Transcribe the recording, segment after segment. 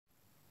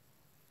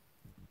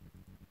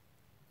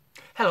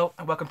Hello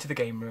and welcome to the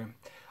game room.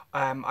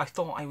 I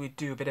thought I would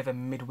do a bit of a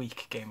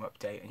midweek game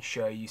update and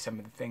show you some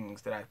of the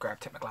things that I've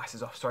grabbed. Take my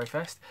glasses off, sorry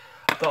first.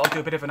 I thought I'll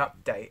do a bit of an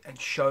update and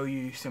show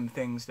you some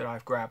things that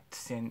I've grabbed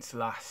since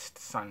last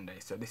Sunday.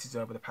 So this is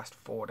over the past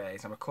 4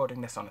 days. I'm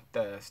recording this on a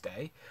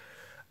Thursday.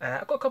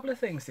 I've got a couple of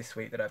things this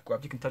week that I've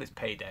grabbed. You can tell it's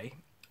payday.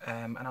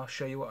 And I'll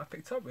show you what I've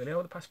picked up really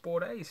over the past 4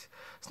 days.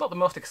 It's not the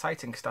most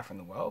exciting stuff in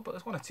the world, but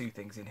there's one or two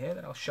things in here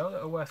that I'll show that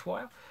are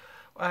worthwhile.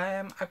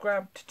 I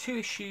grabbed 2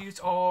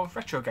 issues of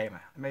Retro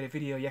Gamer. I made a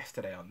video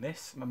yesterday on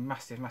this. I'm a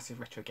massive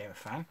Retro Gamer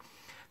fan.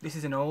 This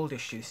is an old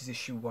issue. This is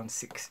issue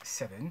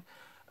 167.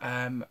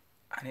 And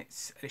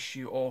it's an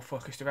issue all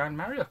focused around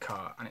Mario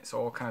Kart. And it's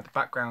all kind of the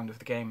background of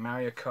the game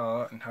Mario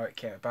Kart and how it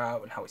came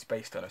about and how it's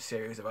based on a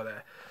series of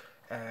other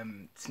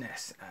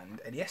SNES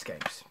and NES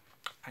games.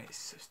 And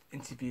it's just an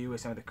interview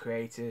with some of the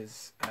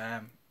creators.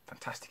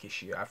 Fantastic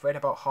issue. I've read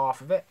about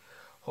half of it.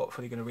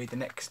 Hopefully going to read the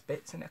next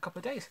bits in a couple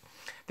of days.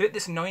 The bit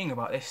that's annoying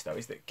about this though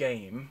is that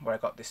game, where I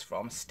got this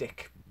from,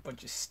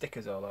 bunch of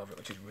stickers all over it,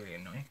 which is really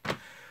annoying.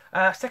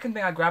 Second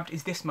thing I grabbed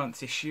is this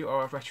month's issue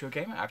of Retro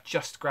Gamer. I've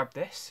just grabbed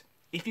this.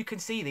 If you can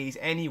see these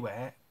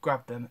anywhere,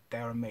 grab them.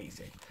 They're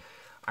amazing.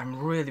 I'm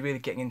really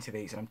getting into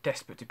these and I'm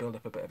desperate to build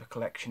up a bit of a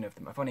collection of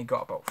them. I've only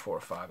got about 4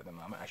 or 5 at the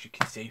moment, as you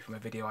can see from a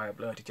video I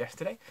uploaded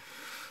yesterday.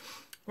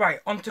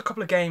 Right, on to a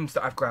couple of games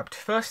that I've grabbed.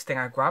 First thing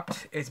I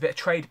grabbed is a bit of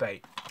trade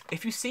bait.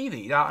 If you see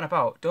these out and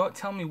about, don't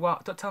tell me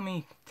why,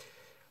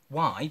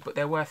 but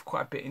they're worth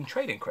quite a bit in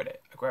trading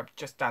credit. I grabbed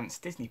Just Dance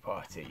Disney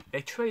Party.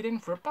 They trade in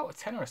for about a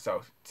tenner or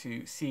so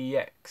to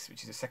CEX,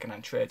 which is a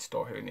second-hand trade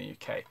store here in the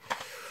UK.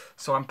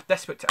 So I'm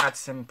desperate to add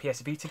some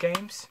PS Vita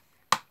games.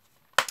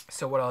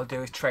 So what I'll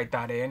do is trade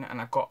that in,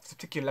 and I've got a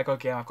particular Lego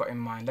game I've got in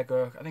mind.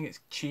 Lego, I think it's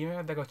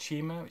Lego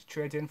Chima, which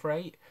trades in for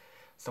 8.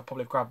 So I'll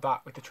probably grab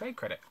that with the trade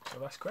credit. So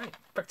that's great.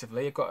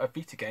 Effectively, I've got a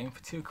Vita game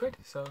for £2.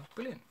 So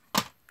brilliant.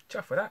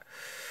 Chuff with that.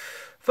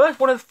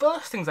 One of the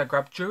first things I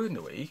grabbed during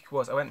the week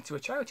was I went to a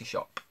charity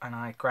shop and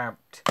I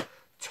grabbed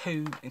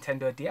 2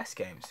 Nintendo DS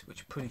games,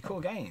 which are pretty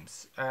cool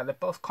games. They're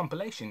both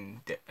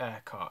compilation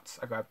carts.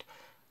 I grabbed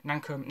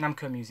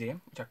Namco Museum,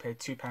 which I paid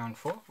 £2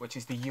 for, which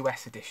is the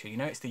US edition. You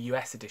know it's the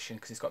US edition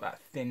because it's got that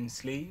thin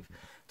sleeve.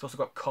 It's also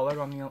got colour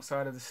on the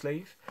outside of the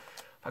sleeve.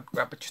 I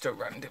grabbed just a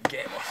random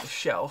game off the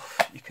shelf.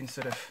 You can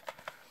sort of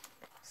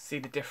see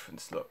the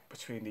difference, look,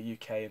 between the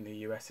UK and the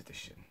US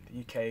edition. The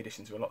UK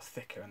editions are a lot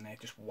thicker and they're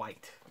just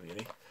white,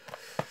 really.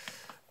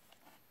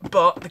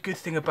 But the good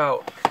thing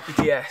about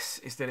the DS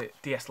is that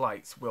DS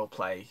Lights will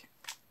play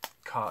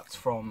carts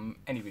from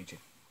any region.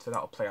 So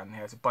that'll play on here.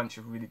 There's a bunch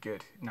of really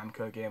good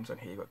Namco games on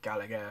here. You've got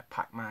Galaga,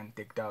 Pac-Man,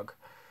 Dig Dug,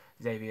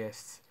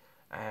 Xavier's,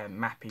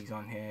 Mappy's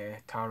on here,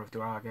 Tower of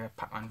Duraga,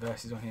 Pac-Man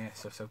Versus on here.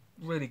 So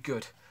really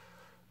good.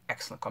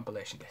 Excellent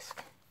compilation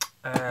disc.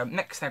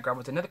 Next thing I grabbed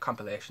was another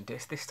compilation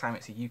disc. This time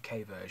it's a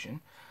UK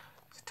version.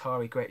 It's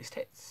Atari Greatest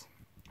Hits.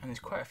 And there's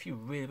quite a few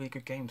really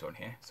good games on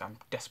here. So I'm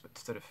desperate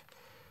to sort of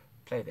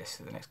play this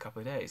for the next couple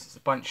of days. There's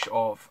a bunch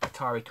of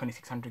Atari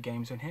 2600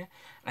 games on here.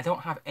 I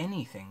don't have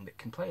anything that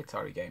can play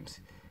Atari games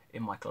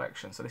in my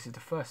collection. So this is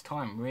the first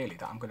time really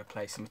that I'm going to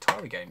play some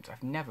Atari games.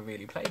 I've never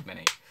really played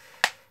many.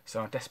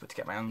 So I'm desperate to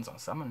get my hands on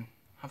some and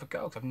have a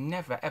go. Because I've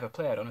never ever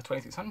played on a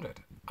 2600.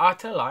 I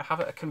tell you, I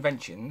have it at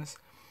conventions.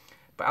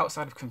 But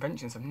outside of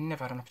conventions, I've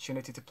never had an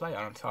opportunity to play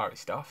on Atari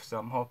stuff, so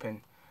I'm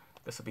hoping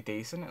this will be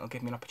decent. It'll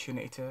give me an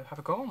opportunity to have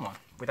a go on one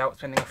without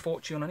spending a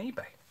fortune on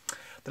eBay.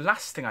 The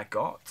last thing I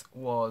got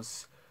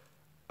was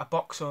a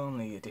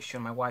box-only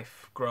edition. My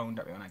wife groaned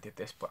at me when I did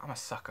this, but I'm a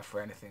sucker for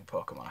anything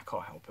Pokemon. I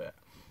can't help it.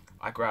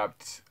 I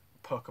grabbed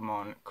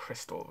Pokemon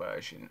Crystal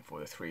version for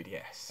the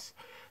 3DS.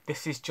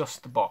 This is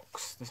just the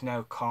box. There's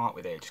no cart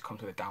with it. It just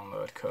comes with a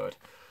download code.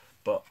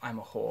 But I'm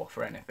a whore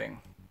for anything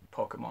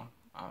Pokemon,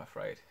 I'm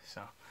afraid.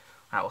 So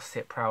that will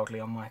sit proudly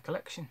on my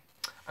collection.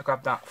 I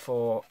grabbed that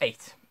for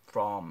 8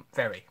 from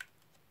Very,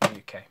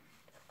 UK.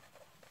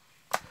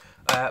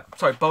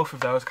 Sorry, both of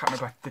those, I can't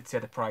remember if I did say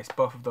the price,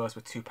 both of those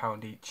were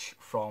 £2 each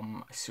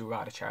from a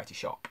Surada charity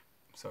shop.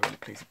 So really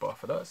pleased with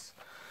both of those.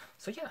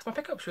 So yeah, that's my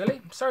pickups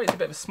really. I'm sorry it's a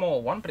bit of a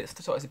small one, but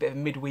it's sort of a bit of a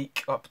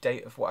midweek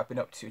update of what I've been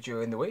up to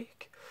during the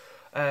week.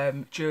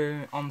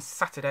 On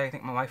Saturday, I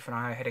think my wife and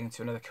I are heading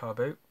to another car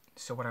boot.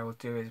 So what I will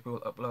do is we'll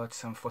upload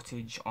some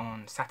footage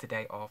on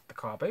Saturday of the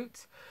car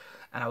boot.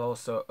 And I'll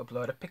also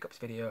upload a pickups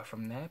video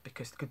from there,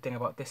 because the good thing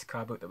about this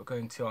car boot that we're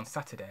going to on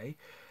Saturday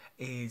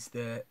is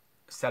that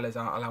sellers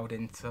aren't allowed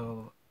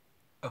until,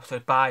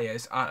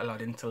 buyers aren't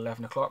allowed until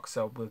 11 o'clock,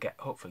 so we'll get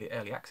hopefully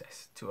early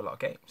access to a lot of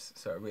games.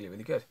 So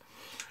really good.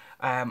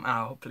 And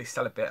I'll hopefully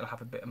sell a bit and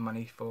have a bit of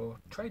money for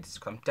trades,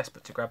 because I'm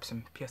desperate to grab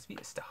some PS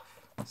Vita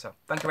stuff. So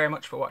thank you very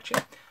much for watching,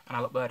 and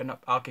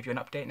I'll give you an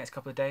update next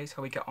couple of days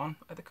how we get on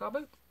at the car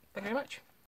boot. Thank you very much.